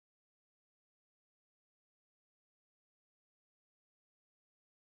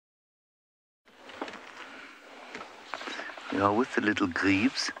are with the little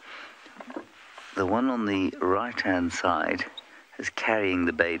Grebes. The one on the right-hand side is carrying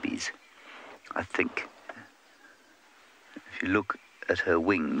the babies, I think. If you look at her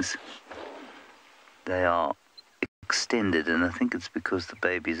wings, they are extended, and I think it's because the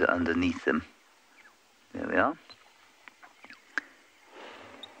babies are underneath them. There we are.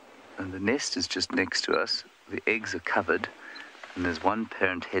 And the nest is just next to us. The eggs are covered, and there's one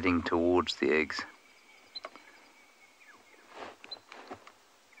parent heading towards the eggs.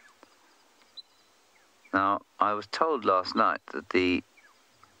 Now, I was told last night that the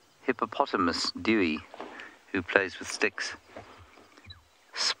hippopotamus Dewey, who plays with sticks,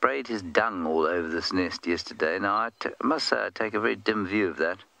 sprayed his dung all over this nest yesterday. Now, I must say I take a very dim view of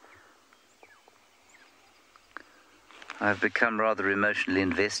that. I've become rather emotionally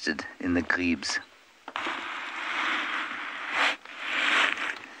invested in the Grebes,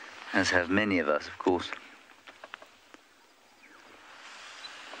 as have many of us, of course.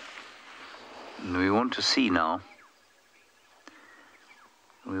 And we want to see now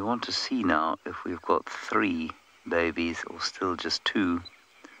if we've got 3 babies or still just 2,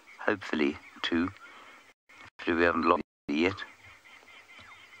 hopefully 2. Hopefully we haven't lost it yet.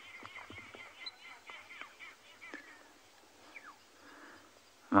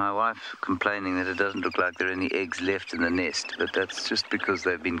 My wife's complaining that it doesn't look like there are any eggs left in the nest, but that's just because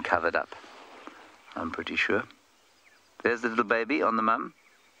they've been covered up, I'm pretty sure. There's the little baby on the mum.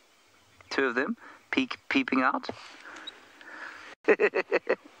 2 of them peeping out.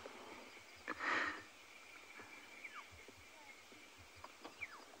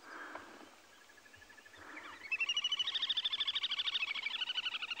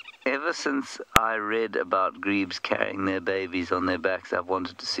 Ever since I read about Grebes carrying their babies on their backs, I've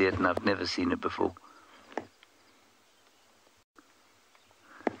wanted to see it, and I've never seen it before.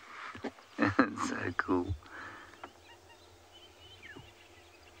 It's so cool.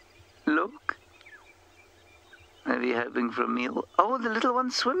 Look. Maybe hoping for a meal. Oh, the little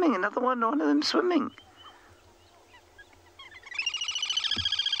one's swimming. One of them swimming.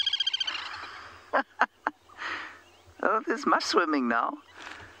 Oh, there's much swimming now.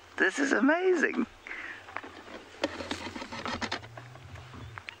 This is amazing.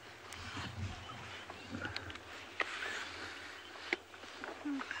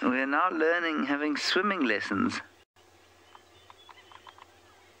 We are now having swimming lessons.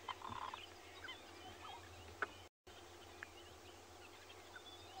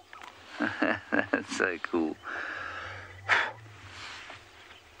 That's so cool.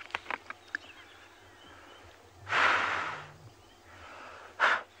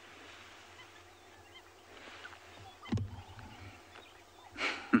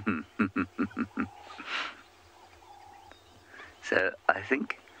 So I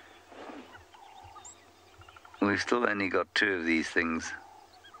think we've still only got 2 of these things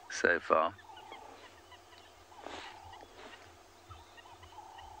so far.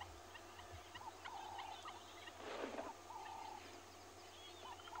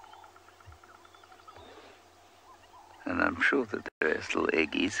 And I'm sure that there are still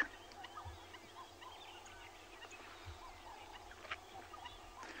eggies.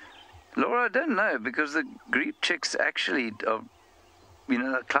 Laura, I don't know, because the Grebe chicks actually are, they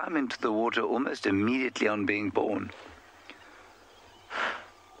climb into the water almost immediately on being born.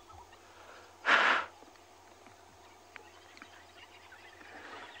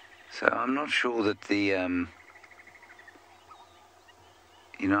 So I'm not sure that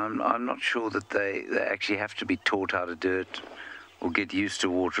I'm not sure that they actually have to be taught how to do it or get used to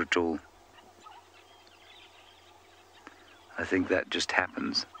water at all. I think that just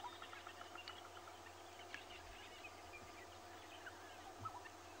happens.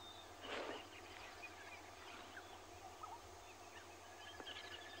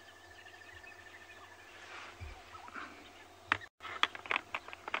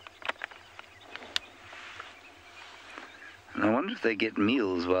 And I wonder if they get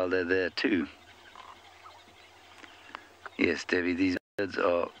meals while they're there too. Yes, Debbie, these birds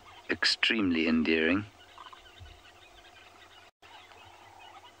are extremely endearing.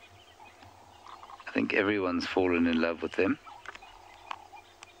 I think everyone's fallen in love with them.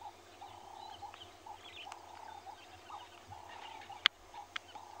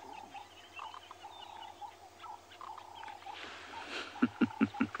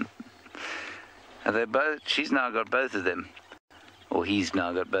 Are they both? She's now got both of them. Or he's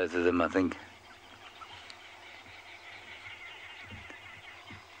now got both of them, I think.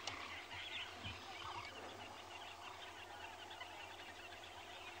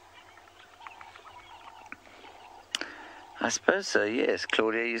 I suppose so, yes.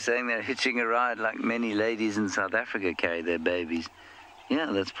 Claudia, you're saying they're hitching a ride like many ladies in South Africa carry their babies.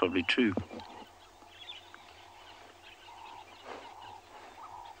 Yeah, that's probably true.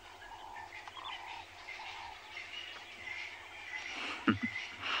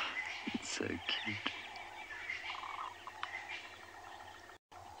 It's so cute.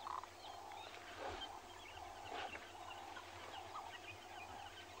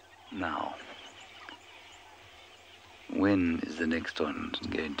 Now, when is the next one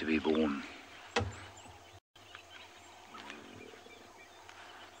going to be born?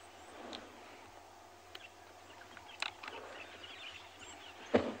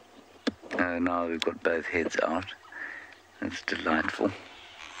 Now we've got both heads out. That's delightful.